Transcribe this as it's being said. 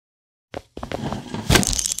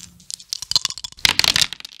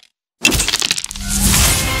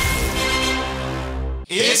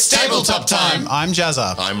It's tabletop time. I'm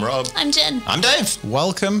Jazza. I'm Rob. I'm Jen. I'm Dave.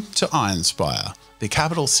 Welcome to IRONSPIRE, the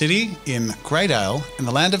capital city in Greydale in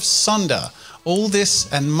the land of Sunder. All this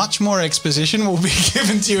and much more exposition will be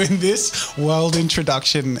given to you in this world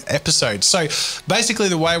introduction episode. So basically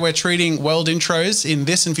the way we're treating world intros in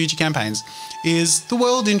this and future campaigns is the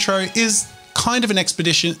world intro is kind of an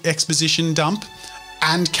exposition dump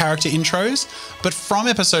and character intros, but from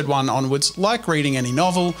episode 1 onwards, like reading any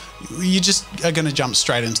novel, you just are going to jump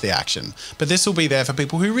straight into the action. But this will be there for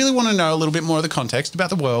people who really want to know a little bit more of the context about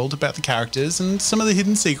the world, about the characters, and some of the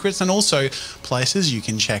hidden secrets, and also places you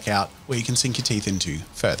can check out where you can sink your teeth into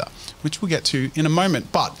further, which we'll get to in a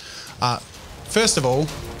moment. But first of all,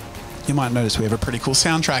 you might notice we have a pretty cool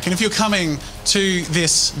soundtrack. And if you're coming to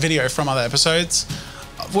this video from other episodes,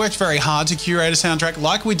 I've worked very hard to curate a soundtrack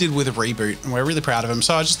like we did with a Reboot, and we're really proud of them.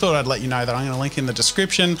 So I just thought I'd let you know that I'm going to link in the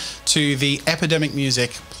description to the Epidemic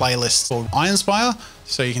Music playlist for IRONSPIRE,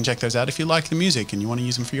 so you can check those out if you like the music and you want to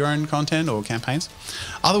use them for your own content or campaigns.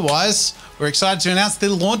 Otherwise, we're excited to announce the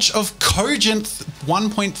launch of Cogent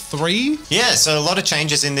 1.3. Yeah, so a lot of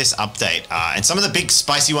changes in this update, and some of the big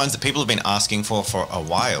spicy ones that people have been asking for a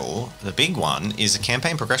while. The big one is a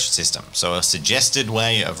campaign progression system. So a suggested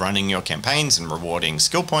way of running your campaigns and rewarding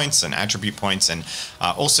skill points and attribute points, and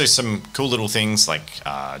also some cool little things like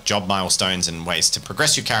job milestones and ways to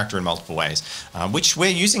progress your character in multiple ways, which we're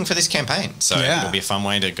using for this campaign. So it'll be a fun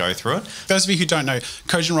way to go through it. Those of you who don't know,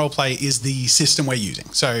 Cogent Roleplay is the system we're using.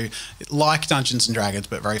 So like Dungeons and Dragons,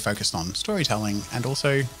 but very focused on storytelling, and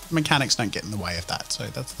also mechanics don't get in the way of that. So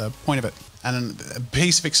that's the point of it. And a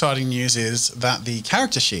piece of exciting news is that the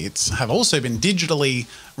character sheets have also been digitally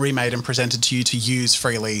remade and presented to you to use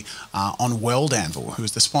freely on World Anvil, who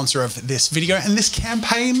is the sponsor of this video and this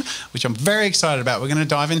campaign, which I'm very excited about. We're going to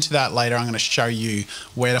dive into that later. I'm going to show you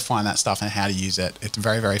where to find that stuff and how to use it. It's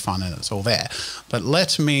very, very fun and it's all there. But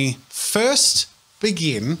let me first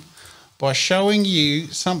begin by showing you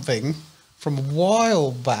something from a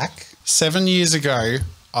while back. 7 years ago,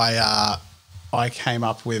 I came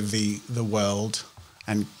up with the world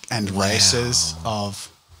and races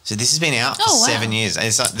of. So this has been out for 7 years.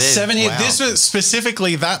 It's like 7 years. Wow. This was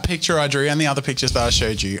specifically that picture I drew and the other pictures that I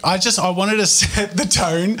showed you. I wanted to set the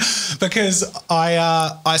tone because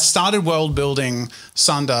I started world building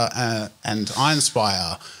Sunder and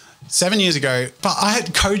IRONSPIRE 7 years ago,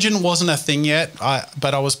 but Cogent wasn't a thing yet.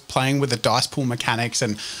 But I was playing with the dice pool mechanics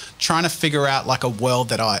and trying to figure out like a world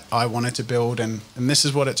that I wanted to build, and this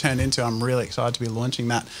is what it turned into. I'm really excited to be launching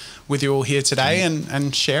that with you all here today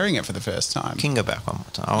and sharing it for the first time. Can go back one more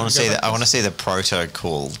time. I want to see that. I want to see the proto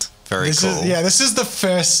cooled. Very cool. This is the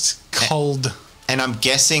first cold. And I'm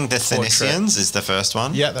guessing the Thanisians is the first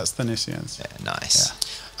one. Yeah, that's Thanisians. Yeah, nice. Yeah.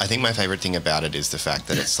 I think my favorite thing about it is the fact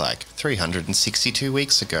that it's like 362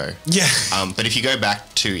 weeks ago. Yeah. But if you go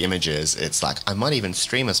back to images, it's like, I might even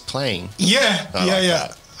stream us playing. Yeah.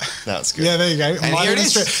 Yeah. That's good. Yeah, there you go. And here it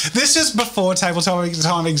is. This is before Tabletop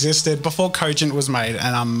time existed, before Cogent was made,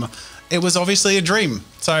 and it was obviously a dream.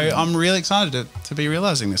 So I'm really excited to be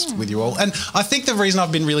realizing this with you all. And I think the reason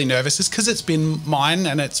I've been really nervous is because it's been mine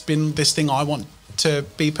and it's been this thing I want to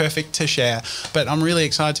be perfect to share, but I'm really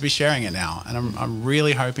excited to be sharing it now, and I'm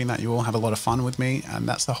really hoping that you all have a lot of fun with me, and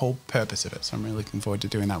that's the whole purpose of it. So I'm really looking forward to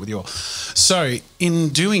doing that with you all. So in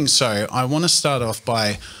doing so, I want to start off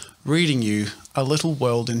by reading you a little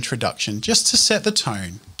world introduction just to set the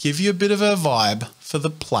tone, give you a bit of a vibe for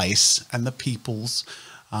the place and the peoples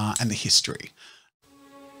and the history.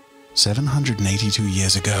 782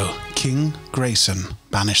 years ago, King Grayson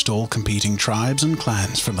banished all competing tribes and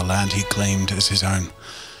clans from the land he claimed as his own.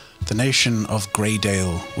 The nation of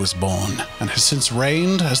Greydale was born and has since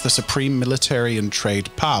reigned as the supreme military and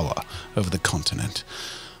trade power over the continent.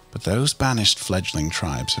 But those banished fledgling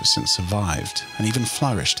tribes have since survived and even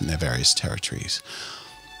flourished in their various territories.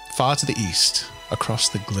 Far to the east, across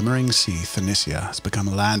the glimmering sea, Thanisia has become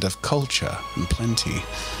a land of culture and plenty.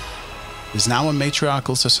 It is now a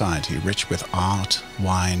matriarchal society rich with art,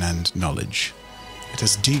 wine, and knowledge. It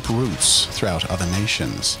has deep roots throughout other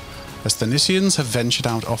nations, as Thanisians have ventured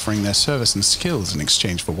out offering their service and skills in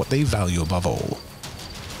exchange for what they value above all: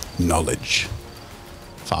 knowledge.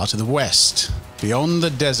 Far to the west, beyond the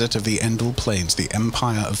desert of the Endel Plains, the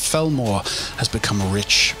empire of Felmore has become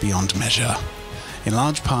rich beyond measure, in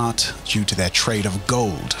large part due to their trade of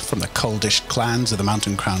gold from the Kuldish clans of the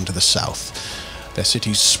Mountain Crown to the south. Their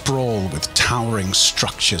cities sprawl with towering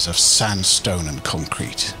structures of sandstone and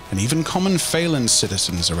concrete, and even common Phelan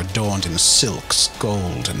citizens are adorned in silks,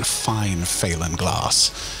 gold, and fine Phelan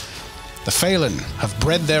glass. The Phelan have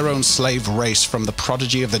bred their own slave race from the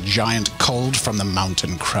prodigy of the giant culled from the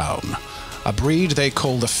Mountain Crown, a breed they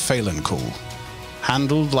call the Phelancool.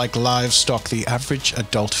 Handled like livestock, the average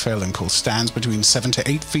adult Felinkel stands between 7 to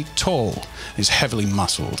 8 feet tall and is heavily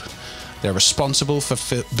muscled. They're responsible for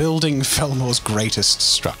building Felmor's greatest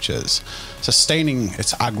structures, sustaining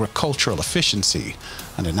its agricultural efficiency,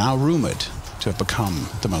 and are now rumored to have become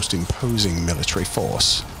the most imposing military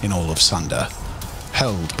force in all of Sunder,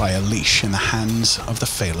 held by a leash in the hands of the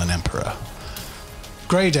Phelan Emperor.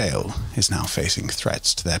 Greydale is now facing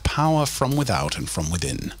threats to their power from without and from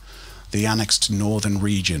within. The annexed northern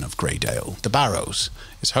region of Greydale, the Barrows,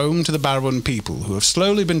 is home to the Barrowan people who have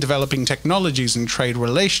slowly been developing technologies and trade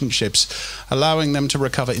relationships, allowing them to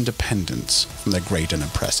recover independence from their Greyden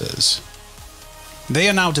oppressors. They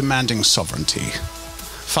are now demanding sovereignty.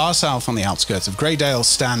 Far south on the outskirts of Greydale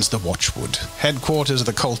stands the Watchwood, headquarters of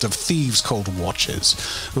the cult of thieves called Watchers,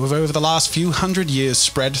 who have over the last few hundred years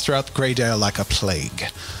spread throughout Greydale like a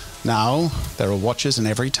plague. Now, there are Watchers in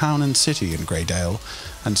every town and city in Greydale,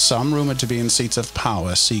 and some rumoured to be in seats of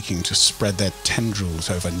power seeking to spread their tendrils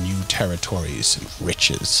over new territories and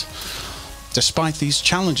riches. Despite these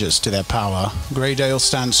challenges to their power, Greydale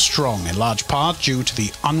stands strong in large part due to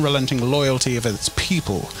the unrelenting loyalty of its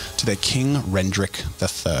people to their King Rendrick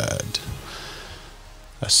III.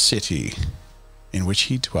 A city in which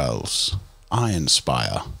he dwells,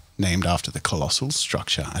 IRONSPIRE, named after the colossal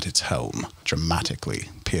structure at its helm, dramatically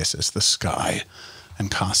pierces the sky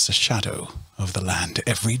and casts a shadow over the land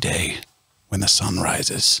every day when the sun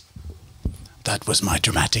rises. That was my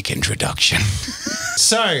dramatic introduction.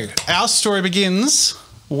 So, our story begins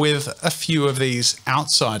with a few of these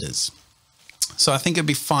outsiders. So I think it'd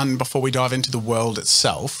be fun before we dive into the world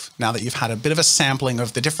itself, now that you've had a bit of a sampling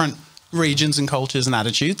of the different regions and cultures and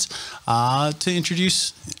attitudes, to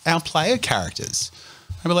introduce our player characters.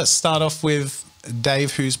 Maybe let's start off with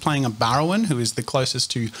Dave, who's playing a Barrowan, who is the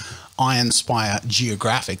closest to IRONSPIRE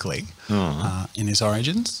geographically in his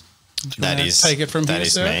origins. That is take it from that here,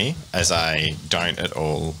 is sir? me, as I don't at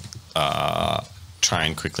all try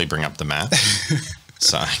and quickly bring up the map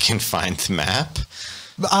so I can find the map.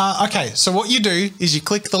 Okay, so what you do is you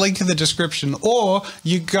click the link in the description, or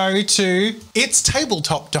you go to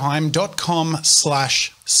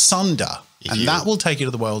itstabletop.com/Sunder, and that will take you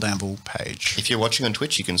to the World Anvil page. If you're watching on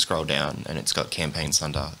Twitch, you can scroll down and it's got Campaign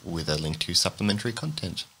Sunder with a link to supplementary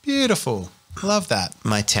content. Beautiful. Love that.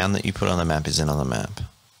 My town that you put on the map isn't on the map.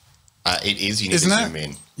 It is. You need Isn't to it? zoom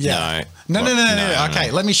in. Yeah. No. No. Okay,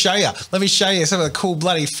 let me show you. Let me show you some of the cool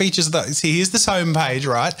bloody features of those. See, here's this home page,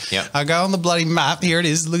 right? Yep. I go on the bloody map. Here it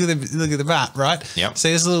is. Look at the map, right? Yep.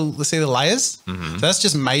 See this see the layers? Mm-hmm. So that's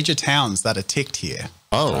just major towns that are ticked here.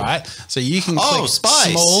 Oh. Right. So you can click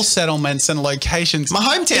spice. small settlements and locations. My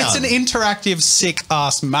hometown. It's an interactive, sick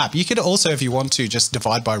ass map. You could also, if you want to, just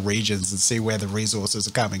divide by regions and see where the resources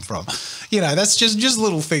are coming from. You know, that's just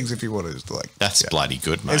little things if you want to like. That's bloody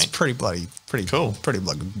good, mate. It's pretty cool. Pretty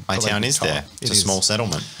bloody. My town is there. It's a small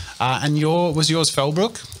settlement. And was yours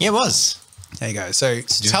Felbrook? Yeah, it was. There you go. So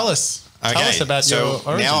tell us about your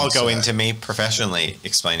origins. Now I'll go into me professionally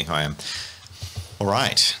explaining who I am.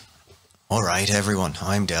 All right, everyone.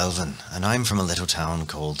 I'm Delvin, and I'm from a little town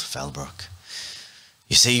called Felbrook.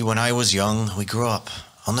 You see, when I was young, we grew up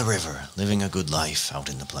on the river, living a good life out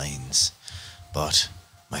in the plains. But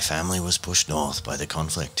my family was pushed north by the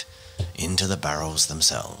conflict into the Barrows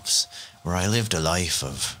themselves, where I lived a life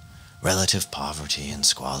of relative poverty and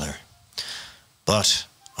squalor. But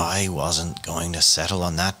I wasn't going to settle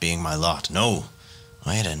on that being my lot. No,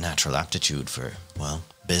 I had a natural aptitude for, well,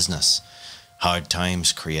 business. Hard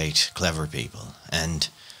times create clever people, and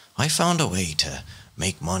I found a way to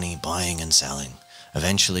make money buying and selling,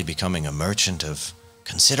 eventually becoming a merchant of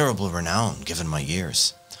considerable renown given my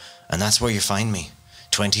years. And that's where you find me,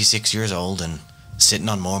 26 years old and sitting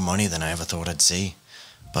on more money than I ever thought I'd see.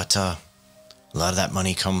 But a lot of that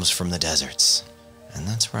money comes from the deserts, and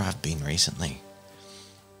that's where I've been recently.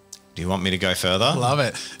 Do you want me to go further? Love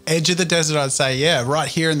it. Edge of the desert, I'd say, yeah, right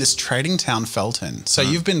here in this trading town, Felton. So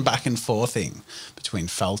you've been back and forthing between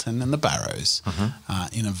Felton and the Barrows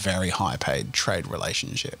in a very high-paid trade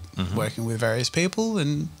relationship, working with various people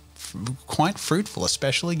and quite fruitful,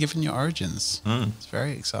 especially given your origins. It's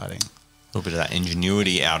very exciting. A little bit of that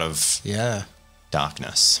ingenuity out of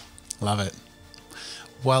darkness. Love it.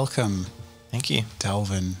 Welcome. Thank you.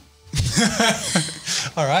 Delvin.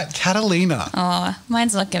 All right, Catalina. Oh,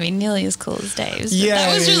 mine's not going to be nearly as cool as Dave's. Yeah,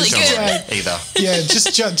 that was really good. Either. Yeah,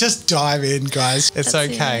 just dive in, guys. It's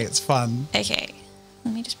okay. It's fun. Okay,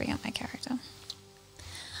 let me just bring up my character.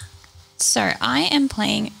 So I am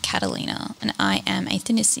playing Catalina, and I am a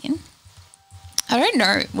Thanisian. I don't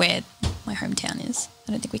know where my hometown is.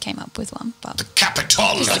 I don't think we came up with one, but The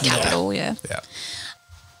capital. it's the capital. Yeah. Yeah.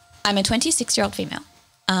 I'm a 26-year-old female.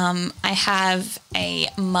 I have a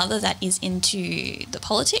mother that is into the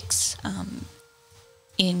politics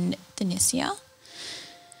in Tunisia.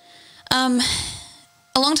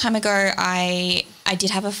 A long time ago, I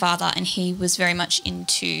did have a father, and he was very much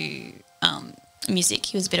into music.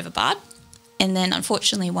 He was a bit of a bard. And then,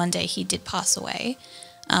 unfortunately, one day he did pass away,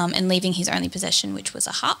 and leaving his only possession, which was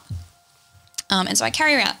a harp. And so I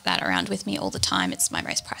carry that around with me all the time. It's my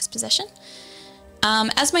most prized possession.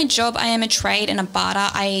 As my job, I am a trade and a barter.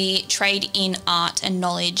 I trade in art and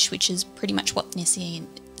knowledge, which is pretty much what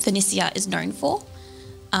Tunisia is known for.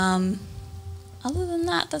 Other than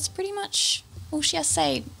that, that's pretty much all she has to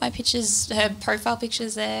say. My pictures, her profile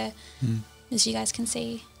pictures there, as you guys can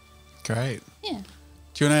see. Great. Yeah.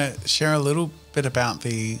 Do you want to share a little bit about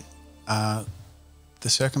the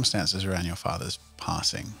circumstances around your father's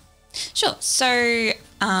passing? Sure. So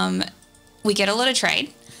we get a lot of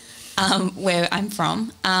trade where I'm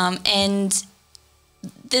from, and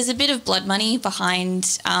there's a bit of blood money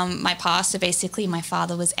behind my past. So basically my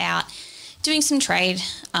father was out doing some trade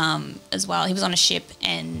as well. He was on a ship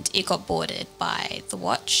and it got boarded by the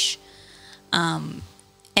watch.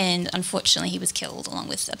 And unfortunately he was killed along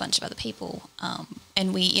with a bunch of other people.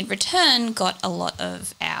 And we in return got a lot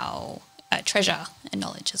of our treasure and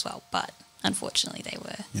knowledge as well. But unfortunately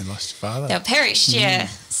You lost your father. they were perished, yeah.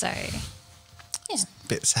 So, yeah.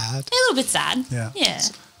 Bit sad. A little bit sad. Yeah. Yeah.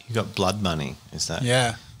 You got blood money, is that?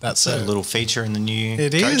 Yeah. That's a little feature in the new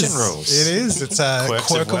It Trojan is. rules. It is. It's a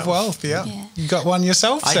quirk of wealth. Yeah. Yeah. You got one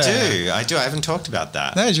yourself, I sir? do. I haven't talked about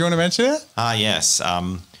that. No, do you want to mention it? Yes.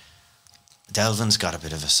 Delvin's got a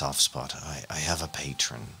bit of a soft spot. I have a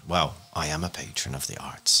patron. Well, I am a patron of the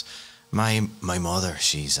arts. My mother,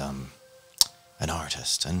 she's an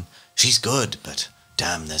artist, and she's good, but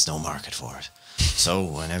damn, there's no market for it. So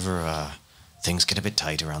whenever things get a bit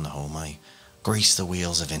tight around the home, I grease the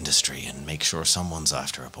wheels of industry and make sure someone's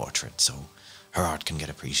after a portrait so her art can get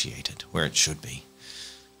appreciated where it should be.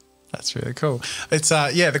 That's really cool. It's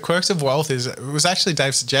the Quirks of Wealth was actually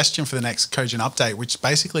Dave's suggestion for the next Cogent update, which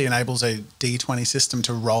basically enables a D20 system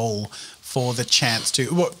to roll for the chance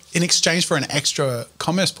to, in exchange for an extra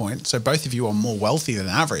commerce point. So both of you are more wealthy than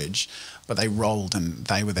average, but they rolled and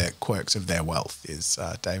they were their quirks of their wealth.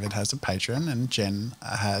 David has a patron and Jen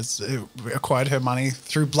has acquired her money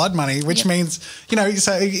through blood money, which means,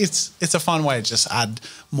 so it's a fun way to just add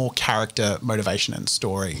more character, motivation and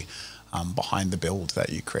story behind the build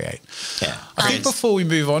that you create. Yeah. I think before we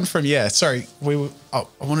move on from, I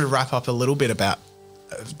wanted to wrap up a little bit about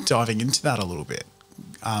diving into that a little bit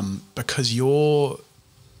because your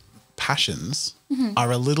passions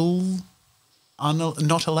are a little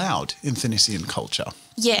not allowed in Tunisian culture.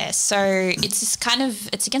 Yeah, so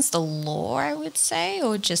it's against the law, I would say,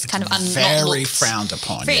 or just kind of very frowned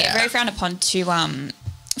upon. Very frowned upon to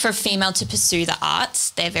for a female to pursue the arts.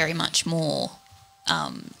 They're very much more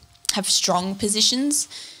have strong positions,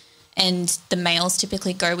 and the males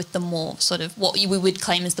typically go with the more sort of what we would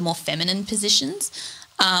claim as the more feminine positions.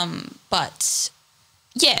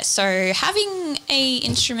 So having a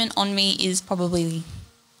instrument on me is probably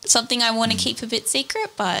something I want to keep a bit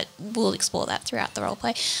secret, but we'll explore that throughout the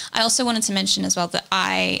roleplay. I also wanted to mention as well that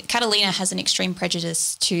Catalina has an extreme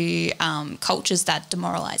prejudice to cultures that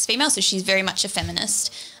demoralize females, so she's very much a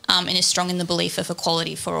feminist and is strong in the belief of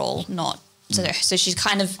equality for all, not so she's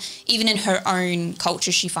kind of, even in her own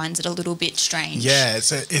culture, she finds it a little bit strange. Yeah,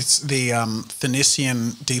 it's the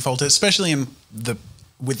Tunisian default, especially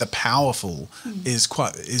with the powerful, is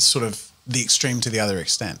sort of the extreme to the other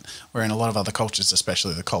extent. Where in a lot of other cultures,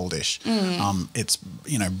 especially the Coldish, it's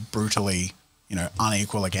brutally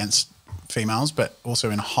unequal against females, but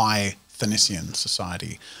also in high Tunisian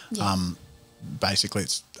society, basically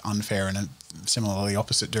it's unfair in a similarly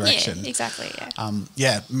opposite direction. Yeah, exactly.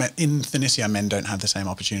 Yeah. In Tunisia, men don't have the same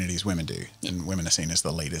opportunities women do, and women are seen as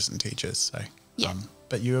the leaders and teachers. So,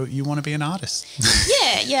 but you want to be an artist.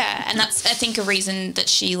 Yeah, and that's I think a reason that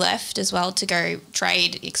she left as well, to go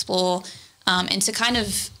trade, explore, and to kind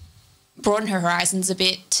of broaden her horizons a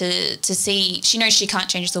bit, to see. She knows she can't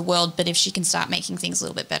change the world, but if she can start making things a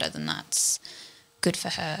little bit better, then that's good for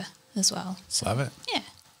her as well. So, love it. Yeah.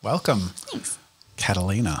 Welcome. Thanks.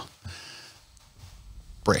 Catalina.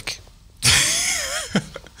 Brick.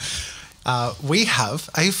 We have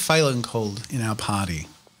a Phelan called in our party.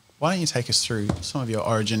 Why don't you take us through some of your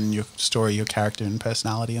origin, your story, your character and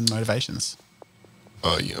personality and motivations?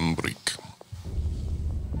 I am Brick.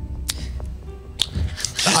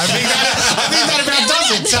 I think that about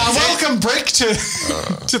does it. Welcome, Brick,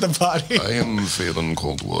 to the party. I am Phelan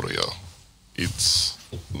Cold Warrior.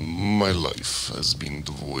 My life has been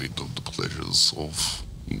devoid of the pleasures of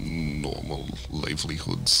normal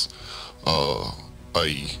livelihoods.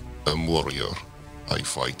 I am warrior. I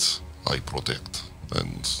fight, I protect,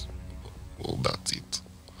 and well, that's it.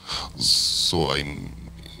 So I'm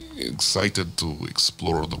excited to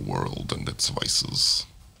explore the world and its vices,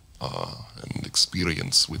 and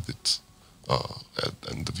experience with it,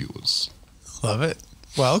 and the viewers. Love it.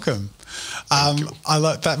 Welcome. I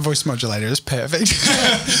like that voice modulator is perfect.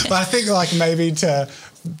 But I think like maybe to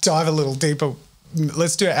dive a little deeper,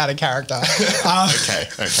 let's do it out of character. Okay.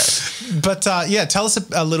 But yeah, tell us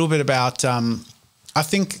a little bit about, I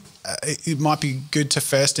think it might be good to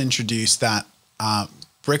first introduce that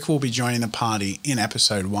Brick will be joining the party in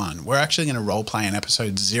episode 1. We're actually going to role play in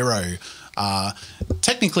episode 0.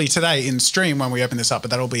 Technically today in stream when we open this up, but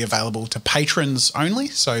that'll be available to patrons only.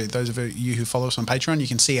 So those of you who follow us on Patreon, you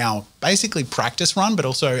can see our basically practice run, but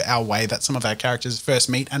also our way that some of our characters first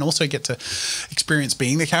meet and also get to experience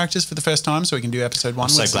being the characters for the first time. So we can do episode 1. I'm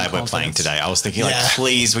so glad we're playing today. I was thinking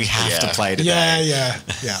please, we have to play today.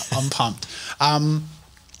 Yeah. I'm pumped.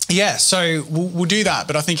 Yeah, so we'll do that.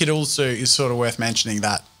 But I think it also is sort of worth mentioning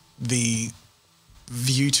that the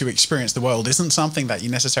view to experience the world isn't something that you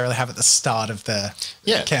necessarily have at the start of the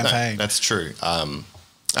campaign. No, that's true.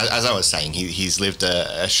 As I was saying, he's lived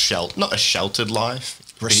not a sheltered life.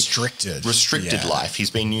 Restricted life. He's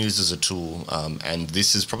been used as a tool, and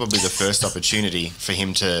this is probably the first opportunity for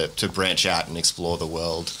him to branch out and explore the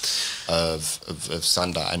world of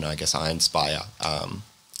Sunder and I guess IRONSPIRE.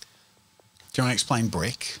 Do you want to explain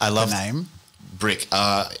Brick? I love the name. Brick.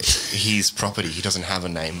 He's property. He doesn't have a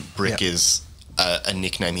name. Brick is a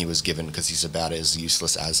nickname he was given because he's about as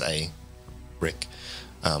useless as a brick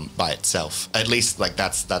by itself. At least, like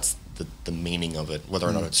that's the meaning of it. Whether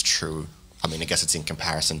or not it's true, I mean, I guess it's in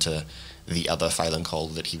comparison to the other Phelan Cole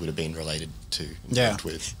that he would have been related to and worked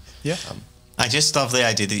with. Yeah. I just love the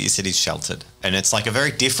idea that you said he's sheltered, and it's like a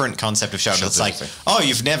very different concept of shelter. It's like,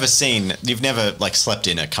 you've never like slept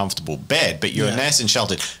in a comfortable bed, but you're nice and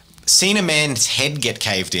sheltered. Seen a man's head get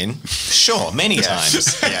caved in? Sure, many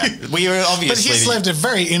times. We were obviously. But he's lived a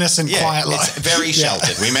very innocent, quiet life. It's very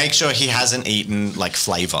sheltered. We make sure he hasn't eaten like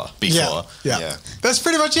flavour before. Yeah. That's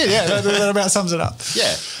pretty much it. Yeah, that about sums it up.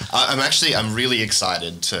 Yeah, I'm really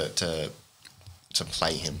excited to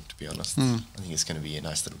play him. To be honest, I think it's going to be a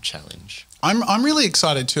nice little challenge. I'm really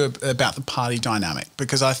excited too about the party dynamic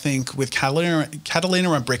because I think with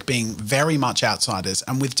Catalina and Brick being very much outsiders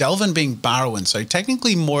and with Delvin being Barrowan, so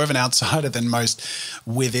technically more of an outsider than most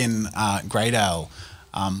within Greydale,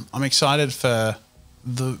 I'm excited for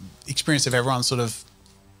the experience of everyone sort of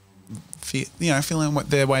feeling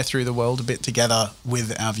their way through the world a bit together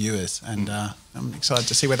with our viewers, and I'm excited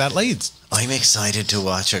to see where that leads. I'm excited to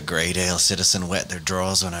watch a Greydale citizen wet their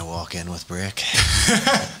drawers when I walk in with Brick.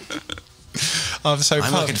 I'm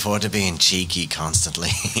looking forward to being cheeky constantly.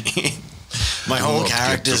 My whole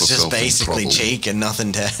character is just basically cheek and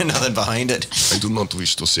nothing behind it. I do not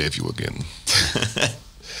wish to save you again.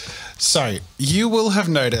 So you will have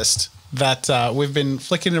noticed that we've been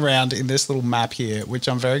flicking around in this little map here, which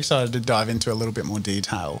I'm very excited to dive into a little bit more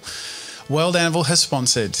detail. World Anvil has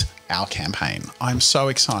sponsored our campaign. I'm so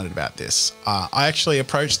excited about this. I actually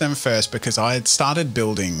approached them first because I had started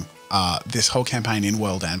building this whole campaign in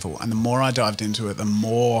World Anvil, and the more I dived into it, the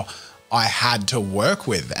more I had to work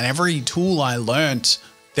with. And every tool I learnt,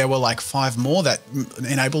 there were like 5 more that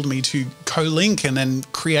enabled me to co-link and then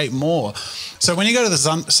create more. So when you go to the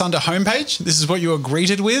Sunder homepage, this is what you are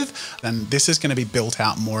greeted with, and this is going to be built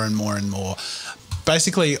out more and more and more.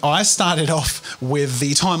 Basically, I started off with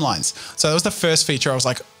the timelines. So that was the first feature. I was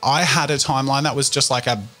like, I had a timeline that was just like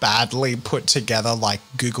a badly put together like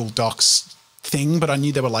Google Docs thing, but I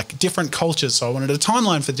knew there were like different cultures. So I wanted a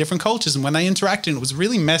timeline for different cultures and when they interacted, it was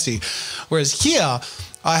really messy. Whereas here,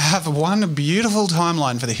 I have one beautiful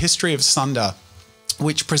timeline for the history of Sunder,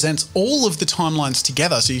 which presents all of the timelines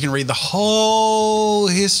together. So you can read the whole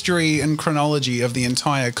history and chronology of the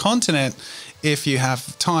entire continent if you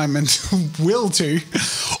have time and will to,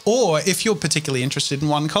 or if you're particularly interested in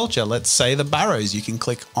one culture, let's say the Barrows, you can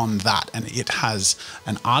click on that and it has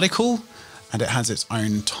an article and it has its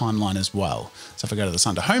own timeline as well. So if I go to the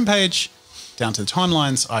Sunder homepage, down to the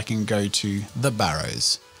timelines, I can go to the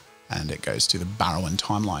Barrows and it goes to the Barrowan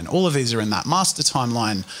timeline. All of these are in that master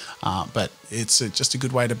timeline, but it's just a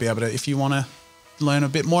good way to be able to, if you want to learn a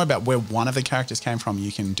bit more about where one of the characters came from,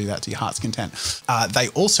 you can do that to your heart's content. They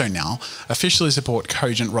also now officially support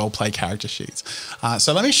Cogent roleplay character sheets.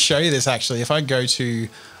 So let me show you this actually. If I go to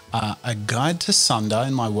a guide to Sunder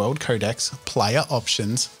in my world codex, player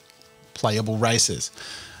options, playable races.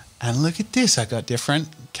 And look at this, I got different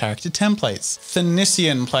character templates.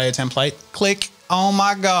 Phoenician player template, click, oh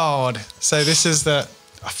my God. So this is the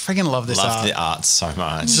I freaking love this Love art. the art so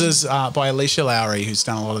much. This is by Alicia Lowry, who's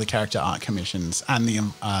done a lot of the character art commissions and the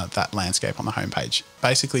that landscape on the homepage.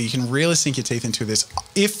 Basically, you can really sink your teeth into this.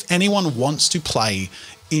 If anyone wants to play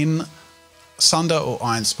in Sunder or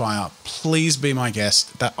IRONSPIRE, please be my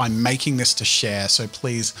guest. That I'm making this to share, so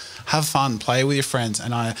please have fun, play with your friends.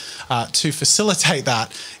 And to facilitate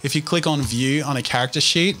that, if you click on View on a character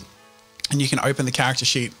sheet, and you can open the character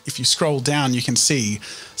sheet. If you scroll down, you can see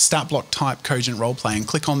stat block type cogent roleplay, and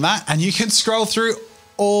click on that, and you can scroll through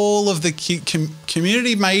all of the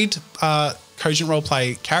community made cogent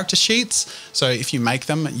roleplay character sheets. So if you make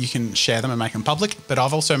them, you can share them and make them public. But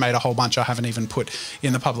I've also made a whole bunch I haven't even put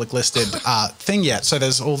in the public listed thing yet. So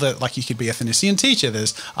there's all the, like, you could be a Thanisian teacher,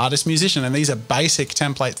 there's artist, musician, and these are basic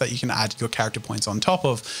templates that you can add your character points on top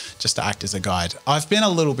of just to act as a guide. I've been a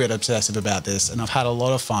little bit obsessive about this and I've had a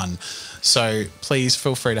lot of fun. So please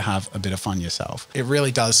feel free to have a bit of fun yourself. It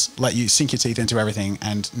really does let you sink your teeth into everything.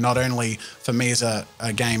 And not only for me as a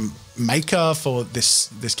game maker for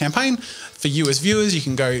this campaign, for you as viewers, you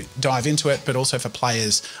can go dive into it, but also for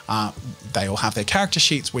players, they all have their character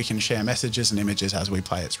sheets. We can share messages and images as we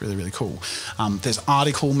play. It's really, really cool. There's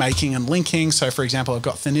article making and linking. So for example, I've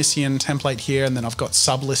got Thanisian template here, and then I've got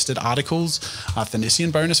sub-listed articles,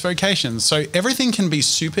 Thanisian bonus vocations. So everything can be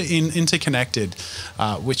super interconnected,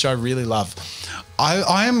 which I really love.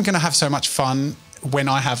 I am going to have so much fun when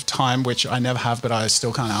I have time, which I never have, but I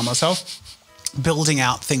still can't arm myself, building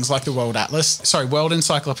out things like the World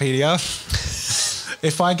Encyclopedia.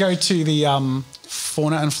 If I go to the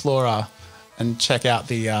fauna and flora and check out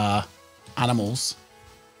the animals,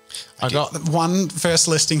 I got one first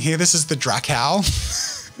listing here. This is the Dracow,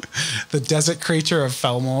 the desert creature of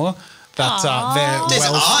Felmore. There's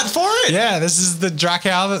art for it? Yeah, this is the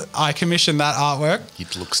Dracow. I commissioned that artwork.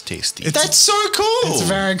 It looks tasty. That's so cool. It's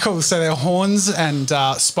very cool. So their horns and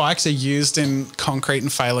spikes are used in concrete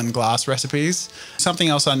and Phelan glass recipes. Something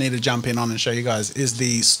else I need to jump in on and show you guys is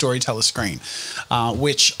the storyteller screen,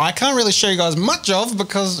 which I can't really show you guys much of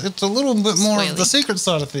because it's a little bit more of the secret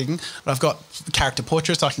side of thing. But I've got character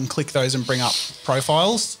portraits. I can click those and bring up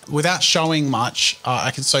profiles. Without showing much,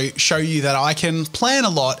 I can show you that I can plan a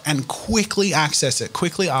lot and quickly access it,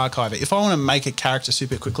 quickly archive it. If I want to make a character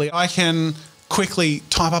super quickly, I can quickly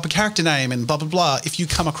type up a character name and blah, blah, blah. If you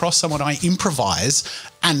come across someone, I improvise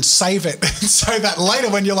and save it so that later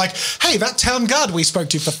when you're like, hey, that town guard we spoke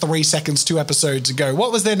to for 3 seconds 2 episodes ago,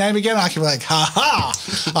 what was their name again? I can be like, ha ha,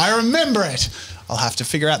 I remember it. I'll have to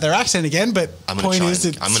figure out their accent again, but I'm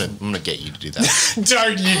gonna get you to do that.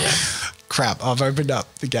 Don't you? Crap, I've opened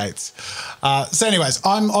up the gates. So anyways,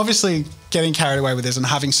 I'm obviously getting carried away with this and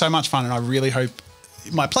having so much fun, and I really hope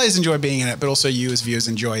my players enjoy being in it, but also you as viewers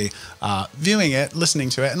enjoy viewing it, listening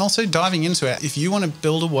to it, and also diving into it. If you want to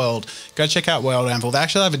build a world, go check out World Anvil. They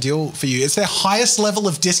actually have a deal for you. It's their highest level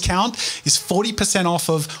of discount is 40% off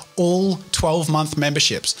of all 12-month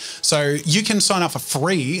memberships. So you can sign up for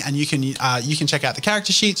free, and you can check out the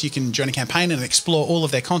character sheets, you can join a campaign and explore all of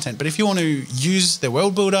their content. But if you want to use their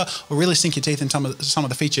world builder or really sink your teeth into some of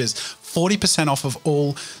the features, 40% off of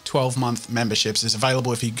all 12-month memberships is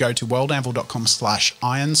available if you go to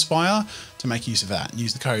worldanvil.com/IRONSPIRE to make use of that.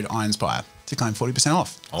 Use the code IRONSPIRE to claim 40%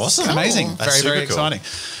 off. Awesome. It's amazing. That's very, very super cool. exciting.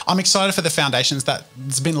 I'm excited for the foundations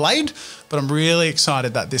that's been laid, but I'm really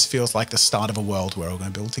excited that this feels like the start of a world we're all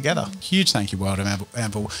going to build together. Huge thank you, World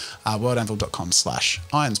Anvil,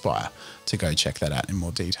 worldanvil.com/IRONSPIRE to go check that out in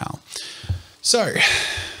more detail. So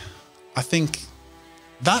I think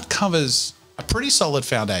that covers a pretty solid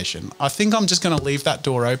foundation. I think I'm just going to leave that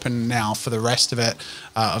door open now for the rest of it,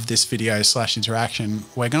 of this video / interaction.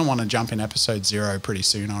 We're going to want to jump in episode 0 pretty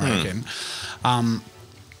soon, I reckon. I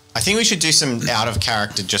think we should do some out of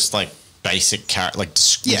character, just like basic character, like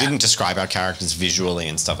we didn't describe our characters visually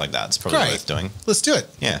and stuff like that. It's probably worth doing. Let's do it.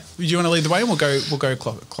 Yeah. Do you want to lead the way, and we'll go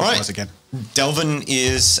clockwise again? Delvin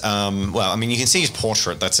is, well, I mean, you can see his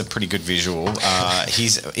portrait. That's a pretty good visual.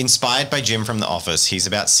 He's inspired by Jim from The Office. He's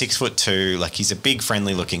about 6'2", like he's a big,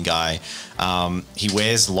 friendly-looking guy. He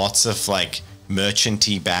wears lots of like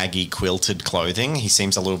merchanty, baggy, quilted clothing. He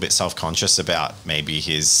seems a little bit self-conscious about maybe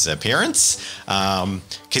his appearance,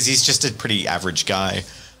 because he's just a pretty average guy.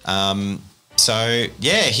 So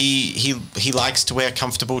yeah, he likes to wear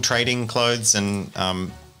comfortable trading clothes, and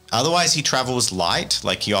otherwise he travels light.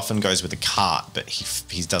 Like he often goes with a cart, but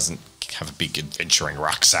he doesn't have a big adventuring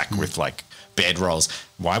rucksack with like bedrolls.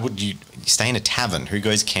 Why would you stay in a tavern? Who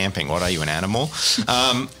goes camping? What are you, an animal?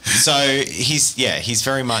 So he's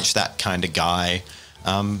very much that kind of guy.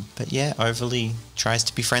 But yeah, overly tries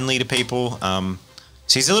to be friendly to people.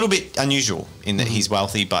 So he's a little bit unusual in that he's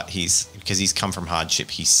wealthy, but because he's come from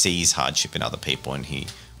hardship, he sees hardship in other people, and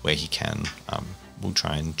where he can, we'll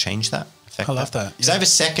try and change that. I love that. Because I have a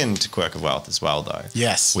second quirk of wealth as well, though.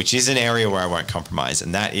 Yes. Which is an area where I won't compromise,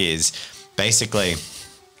 and that is basically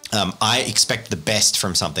I expect the best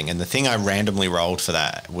from something, and the thing I randomly rolled for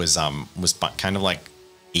that was kind of like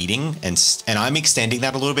eating, and I'm extending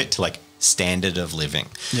that a little bit to like standard of living.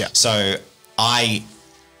 Yeah. So I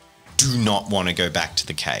do not want to go back to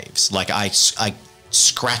the caves. Like I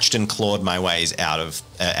scratched and clawed my ways out of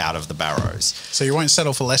the barrows. So you won't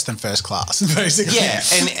settle for less than first class, basically. Yeah,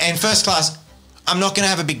 and first class, I'm not going to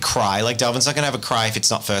have a big cry. Like Delvin's not going to have a cry if it's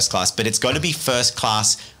not first class, but it's got to be first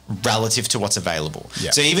class relative to what's available.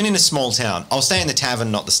 Yeah. So even in a small town, I'll stay in the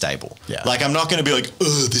tavern, not the stable. Yeah. Like I'm not going to be like,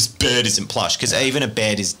 oh, this bed isn't plush, because even a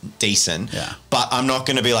bed is decent. Yeah. But I'm not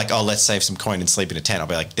going to be like, oh, let's save some coin and sleep in a tent. I'll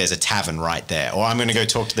be like, there's a tavern right there, or I'm going to go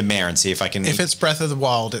talk to the mayor and see if I can. If it's Breath of the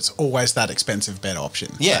Wild, it's always that expensive bed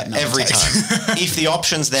option. Yeah, that no one every takes. time. If the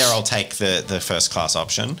option's there, I'll take the first class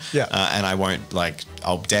option. Yeah. And I won't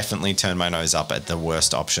I'll definitely turn my nose up at the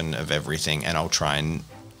worst option of everything, and I'll try and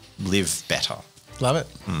live better. Love it.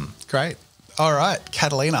 Great. All right,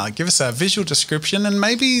 Catalina, give us a visual description and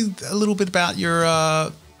maybe a little bit about your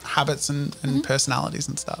habits and personalities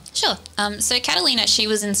and stuff. Sure. So Catalina, she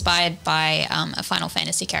was inspired by a Final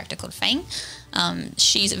Fantasy character called Fang.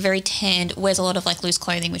 She's very tanned, wears a lot of like loose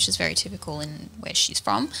clothing, which is very typical in where she's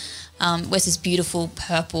from. Wears this beautiful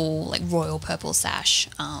purple, like royal purple sash.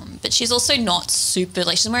 But she's also not super,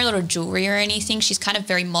 like she doesn't wear a lot of jewelry or anything. She's kind of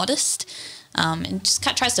very modest. And just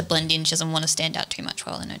kind of tries to blend in. She doesn't want to stand out too much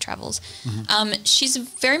while in her travels. She's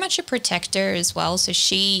very much a protector as well. So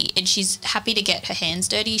she's happy to get her hands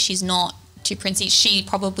dirty. She's not too princey. She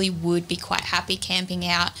probably would be quite happy camping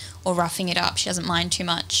out or roughing it up. She doesn't mind too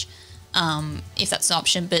much if that's an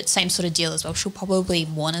option. But same sort of deal as well. She'll probably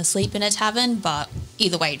want to sleep in a tavern, but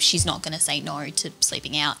either way, she's not going to say no to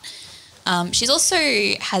sleeping out. She's also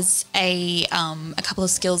has a couple of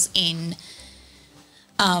skills in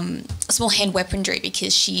small hand weaponry,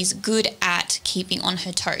 because she's good at keeping on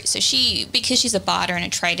her toes. So because she's a barter and a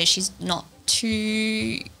trader, she's not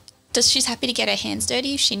too... She's happy to get her hands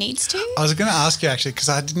dirty if she needs to. I was going to ask you actually, because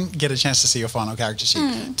I didn't get a chance to see your final character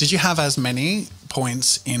sheet. Did you have as many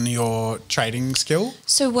points in your trading skill?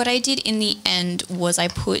 So what I did in the end was I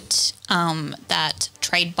put that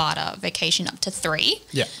trade barter vocation up to 3.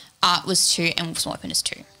 Yeah. Art was 2 and small weapon is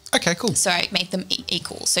 2. Okay, cool. So I make them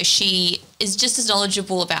equal. So she is just as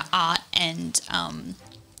knowledgeable about art and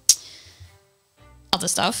other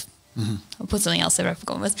stuff. I'll put something else there, I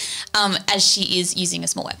forgot what it was, as she is using a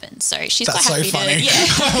small weapon. So she's That's quite happy so funny. to... Yeah.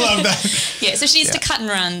 I love that. Yeah, so she needs to cut and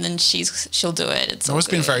run, then she'll do it. It's always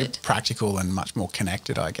all been very good. practical and much more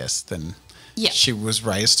connected, I guess, than she was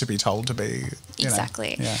raised to be told to be.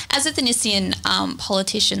 Exactly. Yeah. As a Thanisian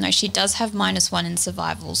politician, though, she does have -1 in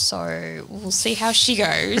survival, so we'll see how she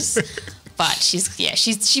goes. But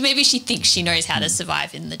maybe she thinks she knows how to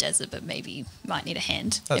survive in the desert, but maybe might need a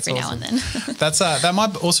hand every now and then. That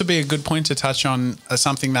might also be a good point to touch on,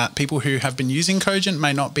 something that people who have been using Cogent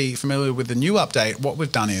may not be familiar with the new update. What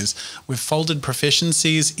we've done is we've folded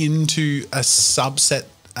proficiencies into a subset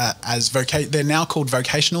they're now called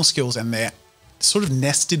vocational skills, and they're sort of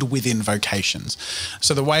nested within vocations.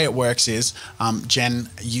 So the way it works is, Jen,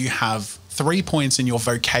 you have 3 points in your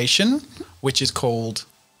vocation, which is called...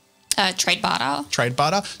 Trade barter. Trade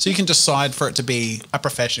barter. So you can decide for it to be a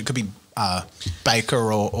profession. It could be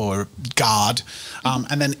baker or guard.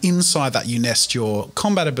 And then inside that you nest your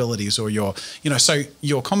combat abilities, or so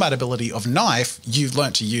your combat ability of knife, you've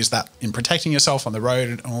learnt to use that in protecting yourself on the road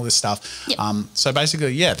and all this stuff. Yep. So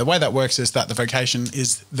basically, the way that works is that the vocation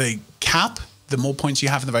is the cap. The more points you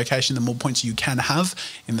have in the vocation, the more points you can have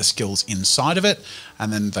in the skills inside of it.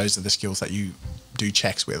 And then those are the skills that you do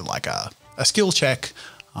checks with, like a skill check.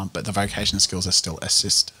 But the vocation skills are still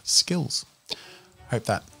assist skills. Hope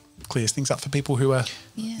that clears things up for people who are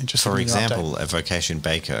interested. For in example, a vocation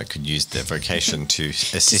baker could use their vocation to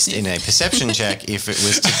assist in a perception check if it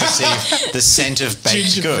was to perceive the scent of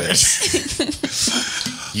baked goods.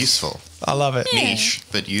 Useful. I love it. Niche,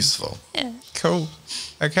 but useful. Yeah. Cool.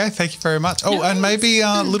 Okay, thank you very much. Oh, and maybe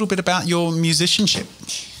a little bit about your musicianship.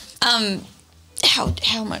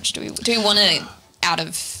 How much do we want to, out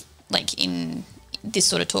of like in this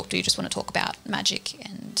sort of talk, do you just want to talk about magic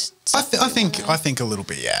and stuff? I think a little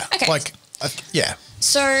bit, yeah. Okay. Yeah.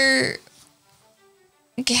 So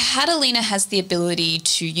Catalina has the ability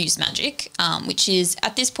to use magic, which is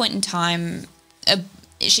at this point in time,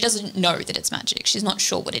 she doesn't know that it's magic. She's not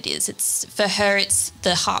sure what it is. For her, it's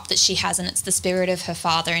the harp that she has, and it's the spirit of her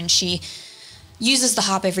father, and she uses the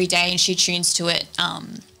harp every day and she tunes to it.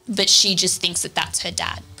 but she just thinks that that's her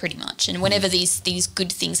dad, pretty much. And whenever these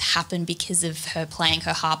good things happen because of her playing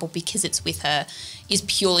her harp or because it's with her, is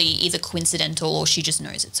purely either coincidental or she just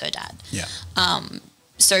knows it's her dad. Yeah.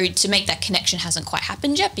 So to make that connection hasn't quite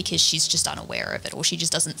happened yet because she's just unaware of it or she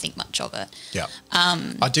just doesn't think much of it. Yeah.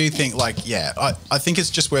 I do think I think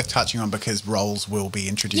it's just worth touching on because roles will be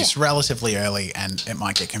introduced relatively early and it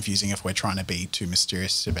might get confusing if we're trying to be too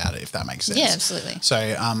mysterious about it, if that makes sense. Yeah, absolutely.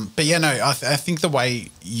 So, but yeah, no, I think the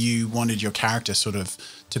way you wanted your character sort of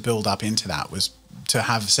to build up into that was to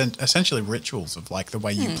have essentially rituals of like the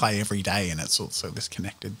way you play every day, and it's also this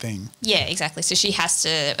connected thing. Yeah, exactly. So she has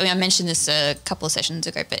to, I mean, I mentioned this a couple of sessions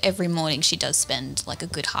ago, but every morning she does spend like a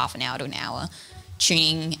good half an hour to an hour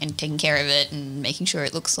tuning and taking care of it and making sure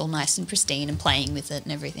it looks all nice and pristine and playing with it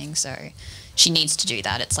and everything. So she needs to do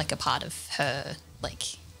that. It's like a part of her, like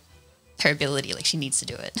her ability. Like she needs to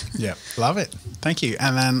do it. Yeah, love it. Thank you.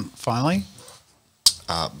 And then finally,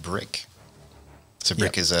 Brick. So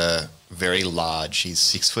Brick is a very large. He's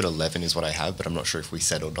 6'11" is what I have, but I'm not sure if we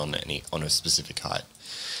settled on a specific height.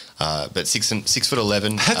 But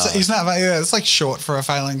 6'11". Isn't that it's like short for a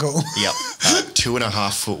Phelan Ghoul. Yep,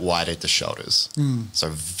 2.5 foot wide at the shoulders. So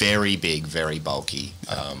very big, very bulky.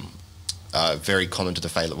 Very common to the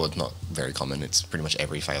Phelan. Well, not very common. It's pretty much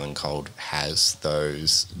every Phelan Cold has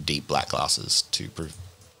those deep black glasses to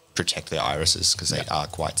protect their irises because they are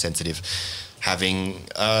quite sensitive. Having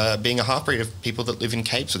being a half breed of people that live in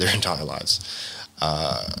capes for their entire lives.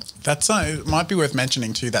 It might be worth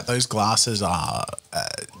mentioning too that those glasses are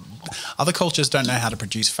other cultures don't know how to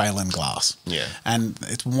produce Phelan glass. Yeah, and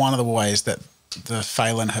it's one of the ways that the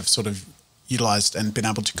Phelan have sort of utilized and been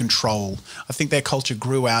able to control. I think their culture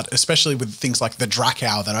grew out, especially with things like the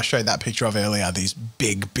Dracow that I showed that picture of earlier, these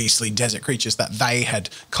big beastly desert creatures that they had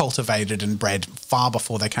cultivated and bred far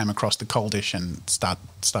before they came across the Coldish and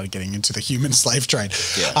started getting into the human slave trade.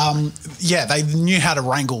 They knew how to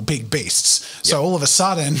wrangle big beasts. So all of a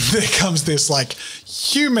sudden there comes this like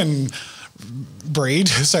human breed,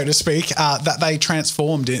 so to speak, that they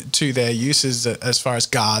transformed to their uses as far as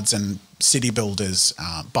guards and city builders,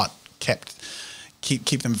 but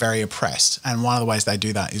keep them very oppressed. And one of the ways they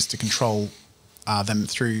do that is to control them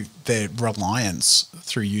through their reliance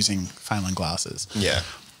through using Phelan glasses. Yeah.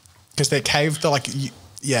 Because they're caved, the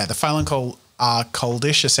Phelan Cold are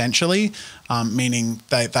coldish essentially, meaning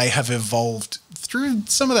they have evolved through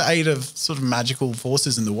some of the aid of sort of magical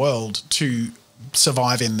forces in the world to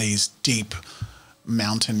survive in these deep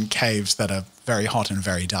mountain caves that are very hot and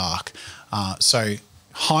very dark. So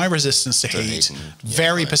high resistance to heat,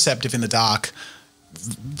 very perceptive in the dark,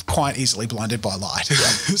 quite easily blinded by light.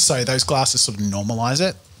 So those glasses sort of normalize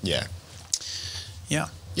it. Yeah. Yeah.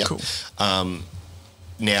 Yep. Cool.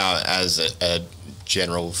 Now, as a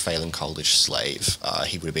general Phelan Coldish slave,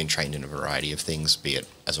 he would have been trained in a variety of things, be it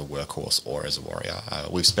as a workhorse or as a warrior.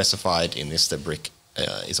 We've specified in this that Brick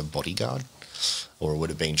is a bodyguard, or would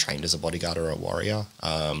have been trained as a bodyguard or a warrior,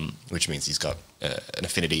 which means he's got an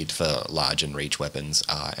affinity for large and reach weapons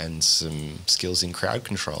and some skills in crowd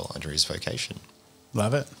control under his vocation.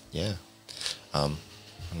 Love it. Yeah. I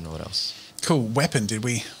don't know what else. Cool. Weapon, did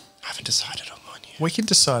we? I haven't decided on one yet. We can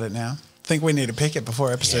decide it now. I think we need to pick it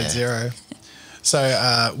before episode 0.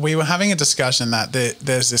 So we were having a discussion that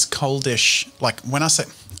there's this coldish, like when I say,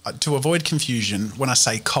 to avoid confusion, when I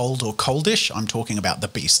say cold or coldish, I'm talking about the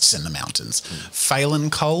beasts in the mountains. Phelan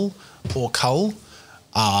Cole or Cole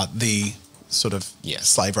are the sort of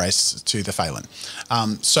slave race to the Phelan.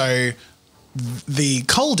 So the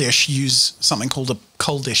Coldish use something called a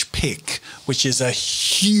Coldish pick, which is a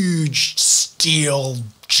huge steel,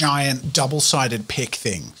 giant, double-sided pick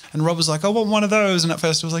thing. And Rob was like, I want one of those. And at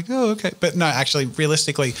first I was like, oh, okay. But no, actually,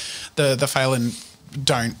 realistically, the Phelan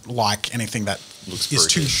don't like anything that is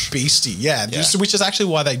too beastie. Which is actually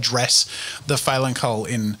why they dress the Phelan Cole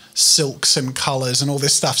in silks and colours and all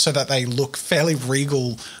this stuff so that they look fairly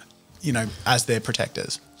regal, as their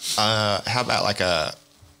protectors. How about like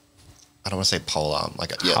I don't want to say pole arm,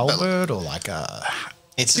 like a halberd or like a.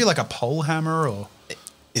 It's like a pole hammer or.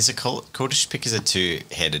 Is a Coldish pick is a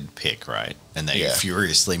 2-headed pick, right? And they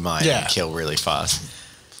furiously mine and kill really fast.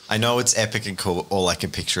 I know it's epic and cool. All I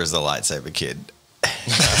can picture is the lightsaber kid.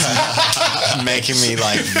 Making me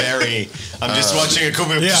like very. I'm just watching a cool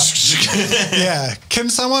movie. Yeah. Can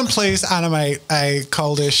someone please animate a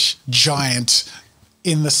Coldish giant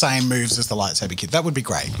in the same moves as the lightsaber kid? That would be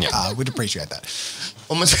great. We'd appreciate that.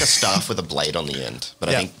 Almost like a staff with a blade on the end. But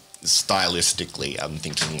I think stylistically, I'm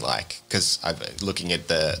thinking because I'm looking at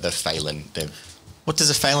the Phelan. What does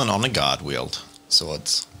a Phelan honor guard wield?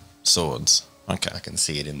 Swords. Okay. I can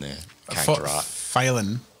see it in their character art.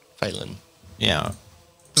 Phelan. Yeah.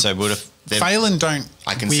 So would Phelan don't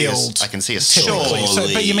I can wield. see a typically. sword.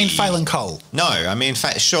 So, but you mean Phelan Cole? No, I mean,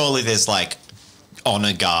 surely there's like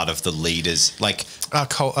honor guard of the leaders, like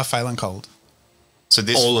Phelan Cold. So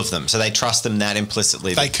this all of them. So they trust them that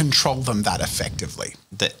implicitly. They control them that effectively.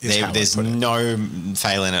 That is how I there's put it. no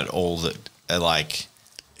Phelan at all that are like.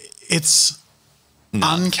 It's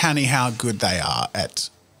uncanny how good they are at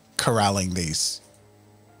corralling these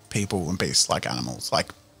people and beasts like animals,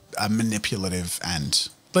 like manipulative and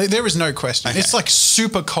there is no question. Okay. It's like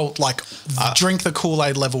super cult, like drink the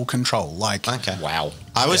Kool-Aid level control. Like, Okay. wow.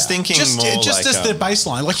 I was thinking just more just like as the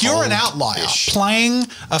baseline. Like you're an outlier. cold-ish. Playing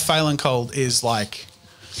a Phelan Cold is like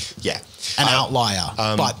Yeah. an outlier.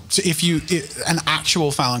 But if an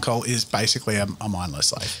actual Phelan Cold is basically a mindless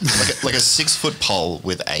slave. like a 6-foot pole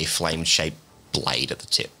with a flame-shaped blade at the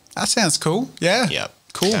tip. That sounds cool. Yeah. Yeah.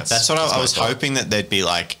 Cool. That's what I was my thought. hoping, that there'd be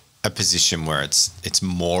like a position where it's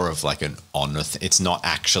more of like an honor. It's not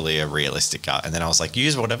actually a realistic art. And then I was like,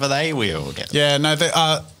 use whatever they wield. Yeah, no,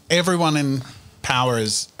 everyone in power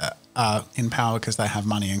is in power because they have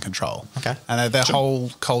money and control. Okay. And their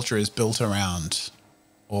whole culture is built around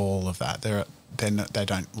all of that. They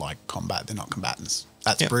don't like combat. They're not combatants.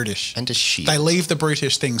 That's Yep. brutish. And a shield. They leave the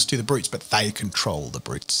brutish things to the brutes, but they control the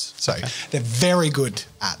brutes. So they're very good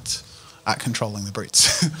at controlling the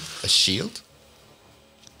brutes. A shield?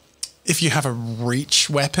 If you have a reach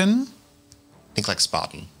weapon, Think like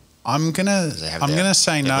Spartan. I'm gonna say They've got no.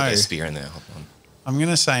 their spear in there. I'm going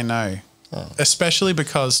to say no. Oh. Especially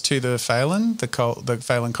because to the Phelan, the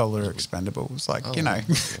Phelan Cole are expendable. It's like, Oh, you know.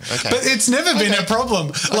 Okay. But it's never been a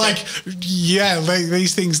problem. Like, yeah,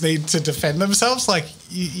 these things need to defend themselves. Like,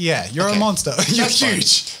 yeah, you're a Okay. monster. You're That's fine.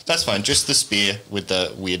 huge. That's fine. Just the spear with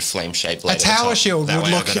the weird flame-shaped blade A at the tower top. shield That would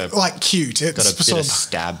way I've look got a, like cute. It's got a bit sort of of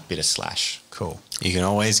stab, bit of slash. cool. You can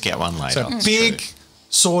always get one later. So big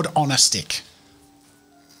sword on a stick.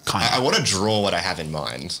 Kind I of. want to draw what I have in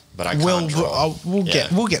mind, but I can't draw. We'll Yeah.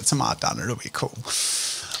 get some art done. It'll be cool.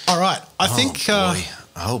 All right. I think boy,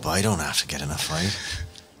 I hope I don't have to get in a fight.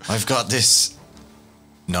 I've got this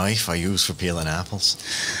knife I use for peeling apples.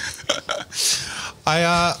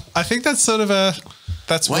 I think that's sort of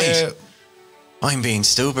that's Wait. where I'm being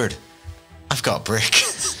stupid. I've got brick.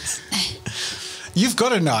 you've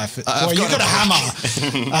got a knife. I've You've got got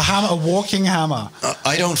a a hammer, a walking hammer.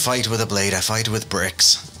 I don't fight with a blade. I fight with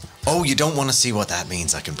bricks. Oh, you don't want to see what that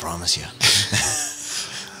means, I can promise you.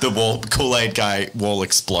 The Kool-Aid guy wall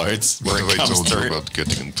explodes What where have it I comes told you through. about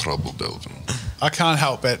getting in trouble, Delvin? I can't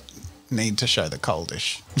help but need to show the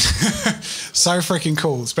coldish. So freaking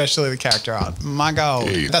cool, especially the character art. My God,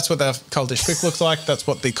 Hey. that's what the coldish pick looks like. That's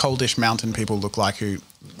what the coldish mountain people look like who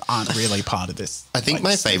aren't really part of this. I think Like,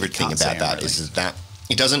 my so you favorite thing can't see about them that really. is that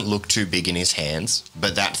it doesn't look too big in his hands,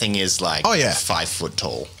 but that thing is like Oh, yeah. 5 foot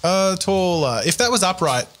tall. Taller. If that was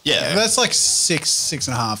upright, Yeah. that's like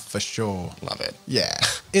 6.5 for sure. Love it. Yeah,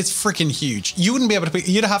 it's freaking huge. You wouldn't be able to pick.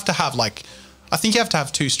 You'd have to have like, I think you have to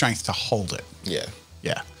have 2 strength to hold it. Yeah.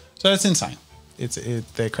 Yeah, so it's insane.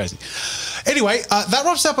 They're crazy. Anyway, that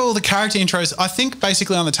wraps up all the character intros. I think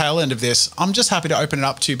basically on the tail end of this, I'm just happy to open it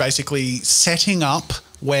up to basically setting up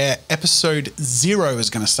where episode 0 is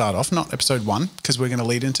going to start off, not episode 1, because we're going to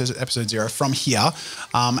lead into episode 0 from here.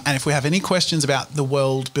 And if we have any questions about the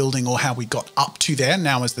world building or how we got up to there,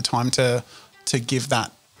 now is the time to give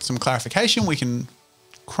that some clarification. We can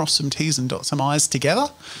cross some T's and dot some I's together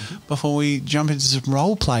before we jump into some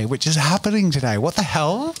role play, which is happening today. What the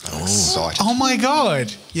hell? Excited. Oh my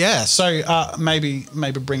God. Yeah. So maybe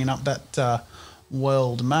bringing up that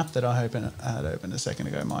world map that I had opened a second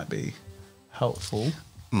ago might be helpful.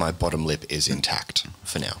 My bottom lip is intact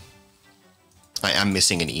for now. I am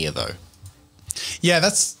missing an ear though. Yeah,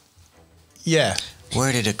 yeah.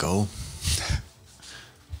 Where did it go?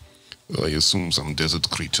 I assume some desert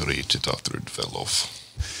creature ate it after it fell off.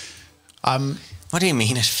 What do you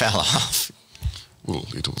mean it fell off? Well,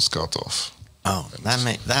 it was cut off. Oh,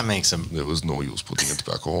 that makes him. There was no use putting it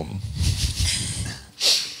back on.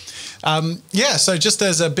 Yeah, so just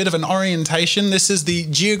as a bit of an orientation, this is the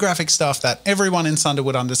geographic stuff that everyone in Sunder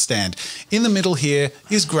would understand. In the middle here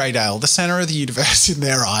is Greydale, the center of the universe in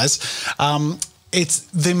their eyes. It's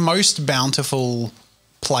the most bountiful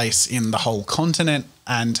place in the whole continent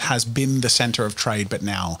and has been the center of trade, but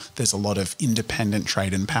now there's a lot of independent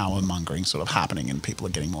trade and power mongering sort of happening and people are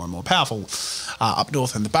getting more and more powerful. Up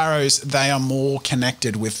north in the Barrows, they are more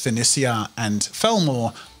connected with Phoenicia and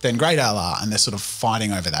Felmore than Greydale are, and they're sort of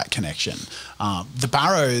fighting over that connection. The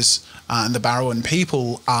Barrows and the Barrowan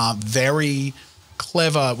people are very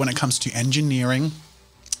clever when it comes to engineering.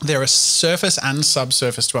 There are surface and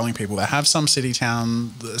subsurface dwelling people. They have some surface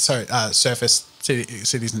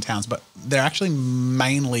cities and towns, but they're actually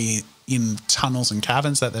mainly in tunnels and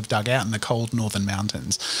caverns that they've dug out in the cold northern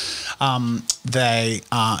mountains. They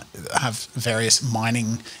have various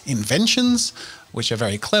mining inventions, which are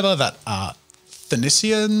very clever, that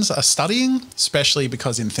Phoenicians are studying, especially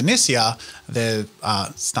because in Phoenicia, they're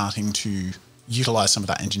starting to utilize some of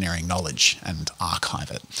that engineering knowledge and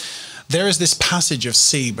archive it. There is this passage of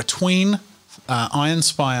sea between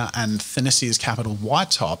IRONSPIRE and Phoenicia's capital,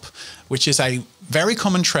 Whitetop, which is a very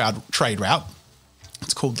common trade route.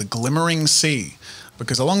 It's called the Glimmering Sea,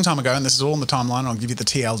 because a long time ago, and this is all in the timeline, I'll give you the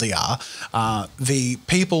TLDR, the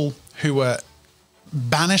people who were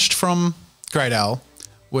banished from Great Owl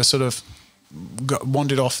were sort of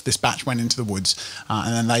wandered off. This batch went into the woods,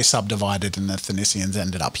 and then they subdivided, and the Phoenicians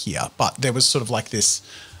ended up here. But there was sort of like this,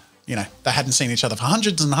 you know, they hadn't seen each other for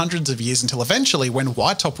hundreds and hundreds of years until eventually when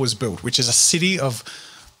Whitetop was built, which is a city of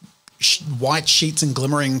white sheets and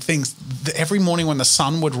glimmering things. Every morning when the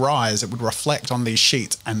sun would rise, it would reflect on these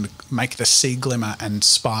sheets and make the sea glimmer and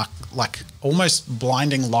spark like almost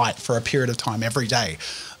blinding light for a period of time every day,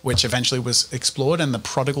 which eventually was explored, and the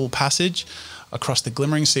Prodigal Passage across the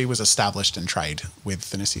Glimmering Sea was established, and trade with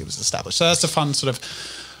Phoenicia was established. So that's a fun sort of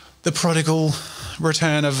the prodigal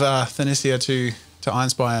return of Phoenicia to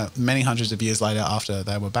IRONSPIRE many hundreds of years later after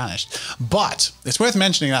they were banished. But it's worth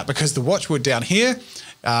mentioning that because the Watchwood down here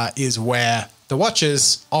is where the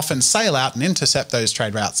Watchers often sail out and intercept those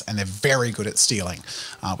trade routes, and they're very good at stealing,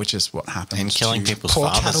 which is what happened And killing to people's poor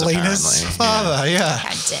fathers, Catalina's apparently. father. Yeah.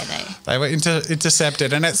 How dare they? They were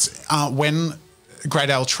intercepted, and it's when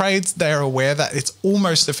Great Owl trades, they're aware that it's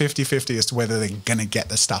almost a 50-50 as to whether they're going to get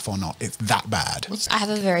the stuff or not. It's that bad. I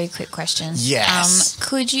have a very quick question. Yes.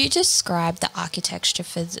 Could you describe the architecture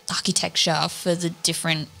for the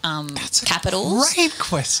different capitals? Great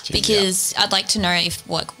question. Because I'd like to know if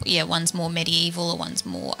one's more medieval or one's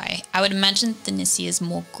more. I would imagine Phoenicia is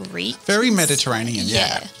more Greek. Very Mediterranean.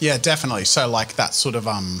 Yeah. Yeah, definitely. So like that sort of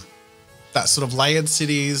layered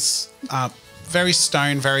cities, very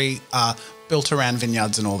stone, very built around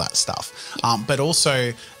vineyards and all that stuff. But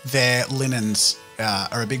also their linens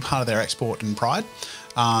are a big part of their export and pride,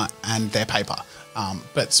 and their paper.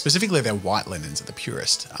 But specifically their white linens are the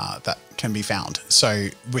purest that can be found. So,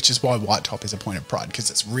 which is why Whitetop is a point of pride, because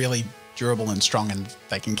it's really durable and strong, and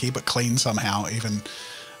they can keep it clean somehow, even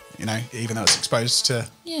though it's exposed to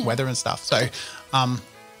weather and stuff. So,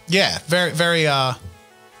 very, very,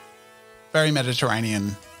 very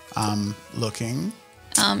Mediterranean looking.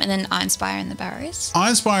 And then IRONSPIRE and the Barrows.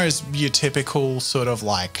 IRONSPIRE is your typical sort of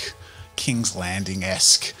like King's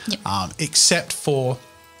Landing-esque, except for,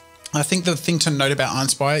 I think the thing to note about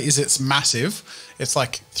IRONSPIRE is it's massive. It's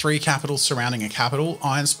like 3 capitals surrounding a capital.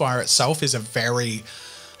 IRONSPIRE itself is a very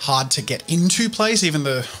hard to get into place. Even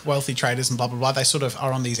the wealthy traders and blah, blah, blah, they sort of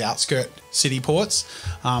are on these outskirt city ports.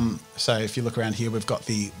 So if you look around here, we've got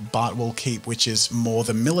the Bartwell Keep, which is more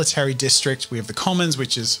the military district. We have the Commons,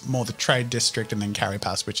 which is more the trade district, and then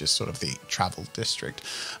Caripas, which is sort of the travel district,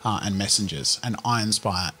 and Messengers. And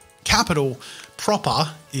IRONSPIRE capital proper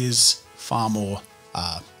is far more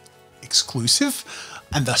exclusive,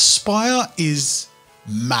 and the spire is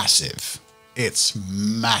massive. It's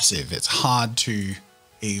massive. It's hard to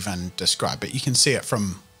even describe, but you can see it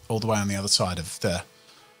from all the way on the other side of the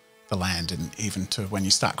land, and even to when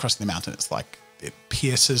you start crossing the mountain, it's like it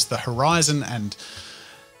pierces the horizon, and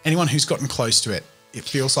anyone who's gotten close to it, it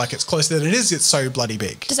feels like it's closer than it is. It's so bloody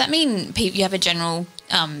big. Does that mean you have a general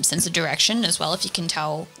sense of direction as well? If you can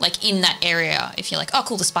tell, like in that area, if you're like, oh,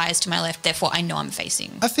 cool, the spire's to my left, therefore I know I'm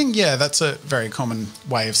facing. I think, yeah, that's a very common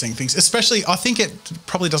way of seeing things. Especially, I think it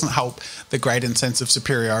probably doesn't help the Graydon sense of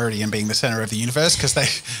superiority and being the center of the universe, because they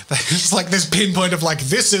it's like this pinpoint of like,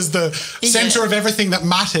 this is the center of everything that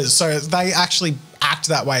matters. So they actually act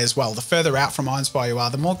that way as well. The further out from IRONSPIRE you are,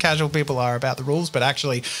 the more casual people are about the rules, but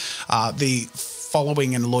actually the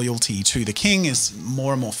following and loyalty to the king is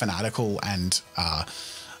more and more fanatical and,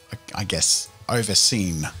 I guess,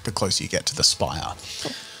 overseen the closer you get to the spire.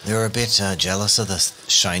 They were a bit jealous of the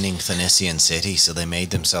shining Phoenician city, so they made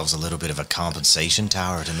themselves a little bit of a compensation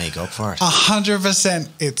tower to make up for it. 100%.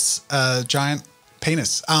 It's a giant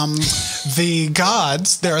penis. The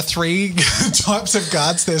guards, there are 3 types of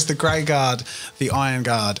guards. There's the Grey Guard, the Iron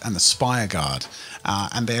Guard, and the Spire Guard.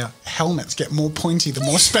 And their helmets get more pointy the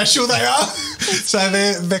more special they are. So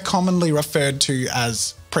they're commonly referred to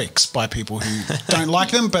as pricks by people who don't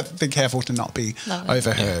like them, but they're careful to not be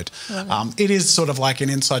overheard. It is sort of like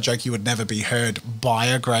an inside joke. You would never be heard by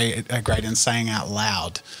a Graydon saying out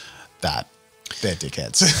loud that they're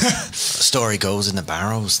dickheads. Story goes in the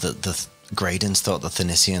Barrows that the Graydons thought the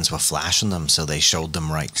Phoenicians were flashing them, so they showed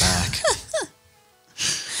them right back.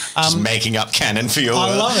 Just making up canon for your I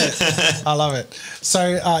world. love it. I love it.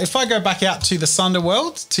 So if I go back out to the Sunder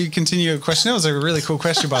world to continue your question, that was a really cool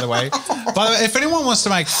question, by the way. By the way, if anyone wants to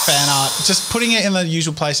make fan art, just putting it in the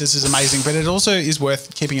usual places is amazing, but it also is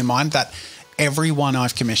worth keeping in mind that everyone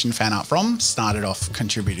I've commissioned fan art from started off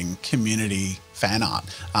contributing community fan art.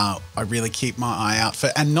 I really keep my eye out for,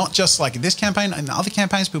 and not just like this campaign, and other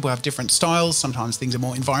campaigns, people have different styles. Sometimes things are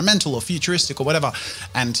more environmental or futuristic or whatever.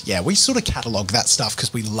 And yeah, we sort of catalog that stuff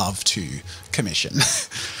because we love to commission.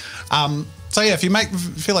 So yeah, if you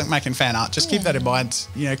feel like making fan art, just keep that in mind,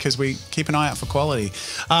 because we keep an eye out for quality.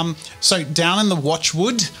 So down in the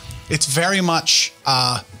Watchwood, it's very much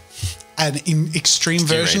an extreme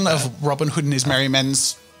version of Robin Hood and his Merry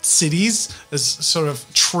Men's cities. There's sort of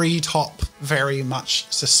treetop, very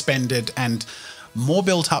much suspended and more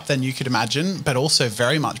built up than you could imagine, but also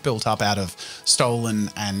very much built up out of stolen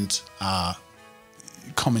and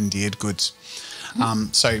commandeered goods.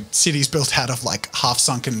 So cities built out of like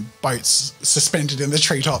half-sunken boats suspended in the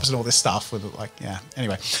treetops and all this stuff with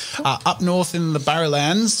anyway. Up north in the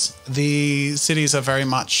Barrowlands, the cities are very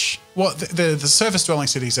much, the surface dwelling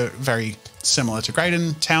cities are very similar to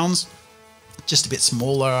Graydon towns, just a bit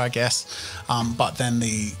smaller, I guess. But then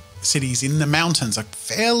the cities in the mountains are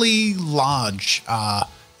fairly large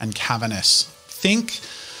and cavernous. Think,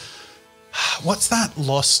 what's that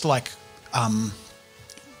lost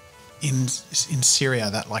in Syria,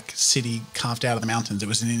 that like city carved out of the mountains? It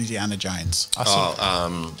was in Indiana Jones.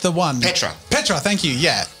 The one. Petra, thank you.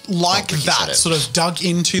 Yeah. Like that, sort of dug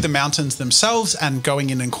into the mountains themselves and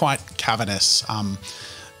going in and quite cavernous.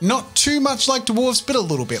 Not too much like dwarves, but a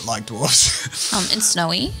little bit like dwarves. And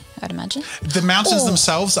snowy, I'd imagine. The mountains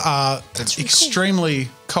themselves are extremely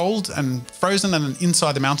cold and frozen, and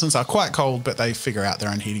inside the mountains are quite cold, but they figure out their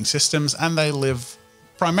own heating systems, and they live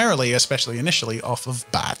primarily, especially initially, off of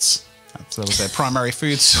bats. That was their primary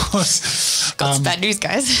food source. Got some bad news,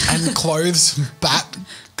 guys. And clothes, bat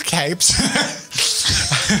capes.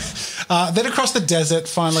 Then across the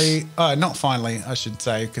desert, not finally, I should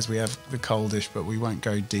say, because we have the coldish, but we won't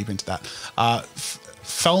go deep into that.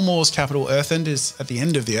 Felmore's capital, Earthend, is at the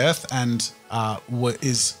end of the earth and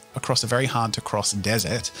is across a very hard-to-cross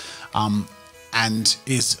desert. And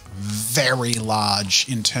is very large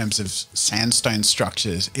in terms of sandstone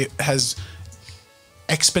structures. It has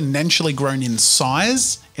exponentially grown in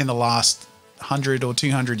size in the last 100 or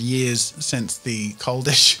 200 years since the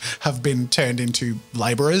Coldish have been turned into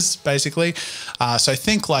labourers, basically. So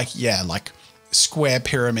think like square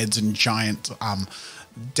pyramids and giant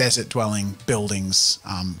desert-dwelling buildings.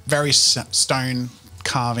 Very stone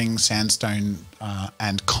carving, sandstone,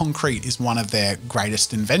 and concrete is one of their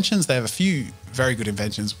greatest inventions. They have a few very good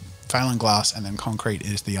inventions, Phelan glass, and then concrete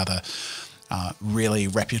is the other really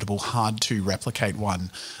reputable, hard to replicate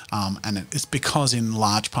one. And it's because in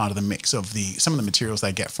large part of the mix of some of the materials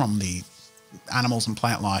they get from the animals and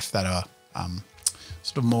plant life that are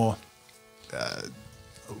sort of more,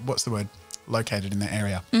 located in the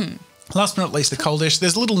area. Last but not least, the Coldish.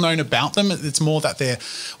 There's little known about them. It's more that they're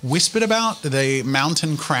whispered about. The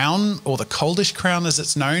Mountain Crown, or the Coldish Crown as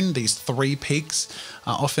it's known, these three peaks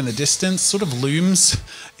off in the distance, sort of looms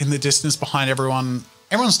in the distance behind everyone.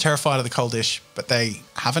 Everyone's terrified of the Coldish, but they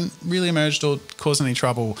haven't really emerged or caused any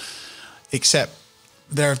trouble, except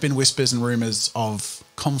there have been whispers and rumours of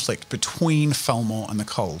conflict between Felmore and the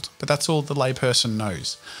Cold. But that's all the layperson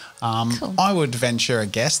knows. Cool. I would venture a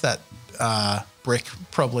guess that Brick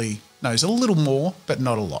probably knows a little more, but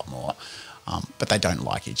not a lot more. But they don't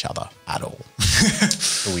like each other at all.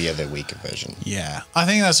 We are the weaker version. Yeah. I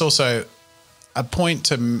think that's also a point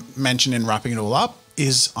to mention in wrapping it all up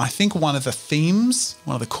is I think one of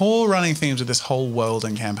the core running themes of this whole world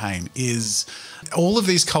and campaign is all of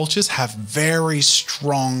these cultures have very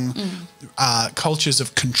strong cultures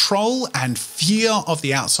of control and fear of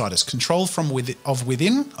the outsiders, control from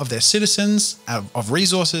within, of their citizens, of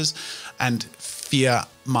resources, and fear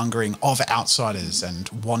mongering of outsiders and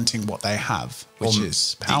wanting what they have, which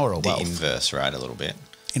is power or wealth. The inverse, right, a little bit.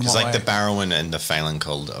 Because the Barrowan and the Phelan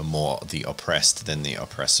Cold are more the oppressed than the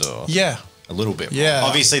oppressor. Yeah. A little bit more. Yeah.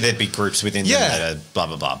 Obviously, there'd be groups within them that are blah,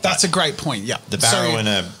 blah, blah. That's a great point, yeah. The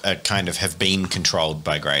Barrowan are kind of have been controlled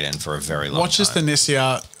by Graydon for a very long time. Watches the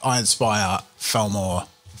Nisia, IRONSPIRE, Felmore,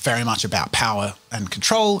 very much about power and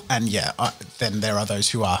control. And then there are those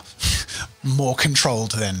who are more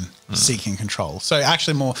controlled than seeking control. So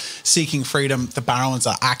actually more seeking freedom. The Barrowans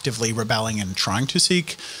are actively rebelling and trying to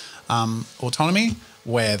seek autonomy,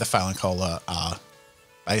 where the Phelan Cola are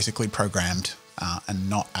basically programmed and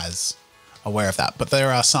not as aware of that. But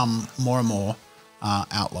there are some more and more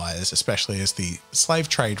outliers, especially as the slave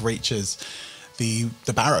trade reaches the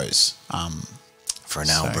Barrows. For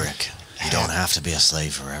now, Brick, you don't have to be a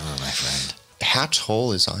slave forever, my friend. How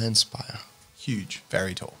tall is IRONSPIRE? Huge,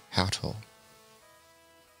 very tall. How tall?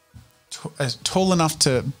 Tall enough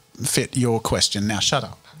to fit your question. Now shut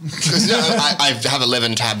up. I have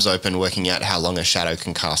 11 tabs open working out how long a shadow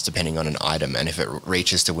can cast depending on an item, and if it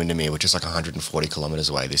reaches to Windermere, which is like 140 kilometres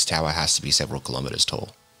away, this tower has to be several kilometres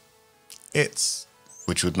tall.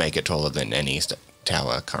 Which would make it taller than any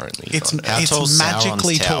tower currently. It's tall's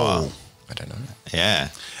magically Sauron's tower? tall. I don't know. Yeah.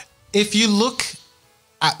 If you look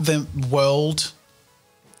at the world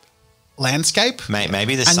landscape,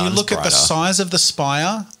 Maybe the and sun's you look at the brighter. size of the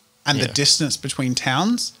spire and the Yeah. distance between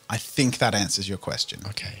towns, I think that answers your question.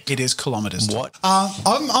 Okay. It is kilometers tall. What?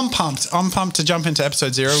 I'm pumped. I'm pumped to jump into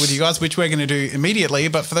episode 0 with you guys, which we're going to do immediately.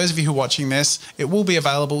 But for those of you who are watching this, it will be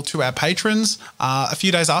available to our patrons a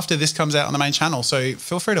few days after this comes out on the main channel. So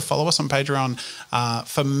feel free to follow us on Patreon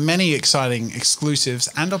for many exciting exclusives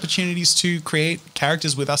and opportunities to create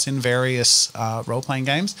characters with us in various role-playing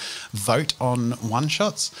games, vote on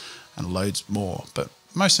one-shots, and loads more. But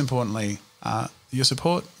most importantly, your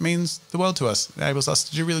support means the world to us. It enables us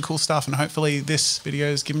to do really cool stuff, and hopefully this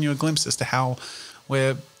video has given you a glimpse as to how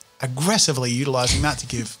we're aggressively utilising that to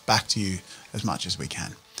give back to you as much as we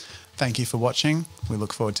can. Thank you for watching. We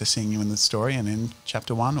look forward to seeing you in the story and in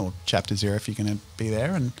Chapter 1 or Chapter 0 if you're going to be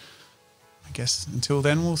there. And I guess until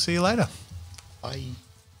then, we'll see you later. Bye.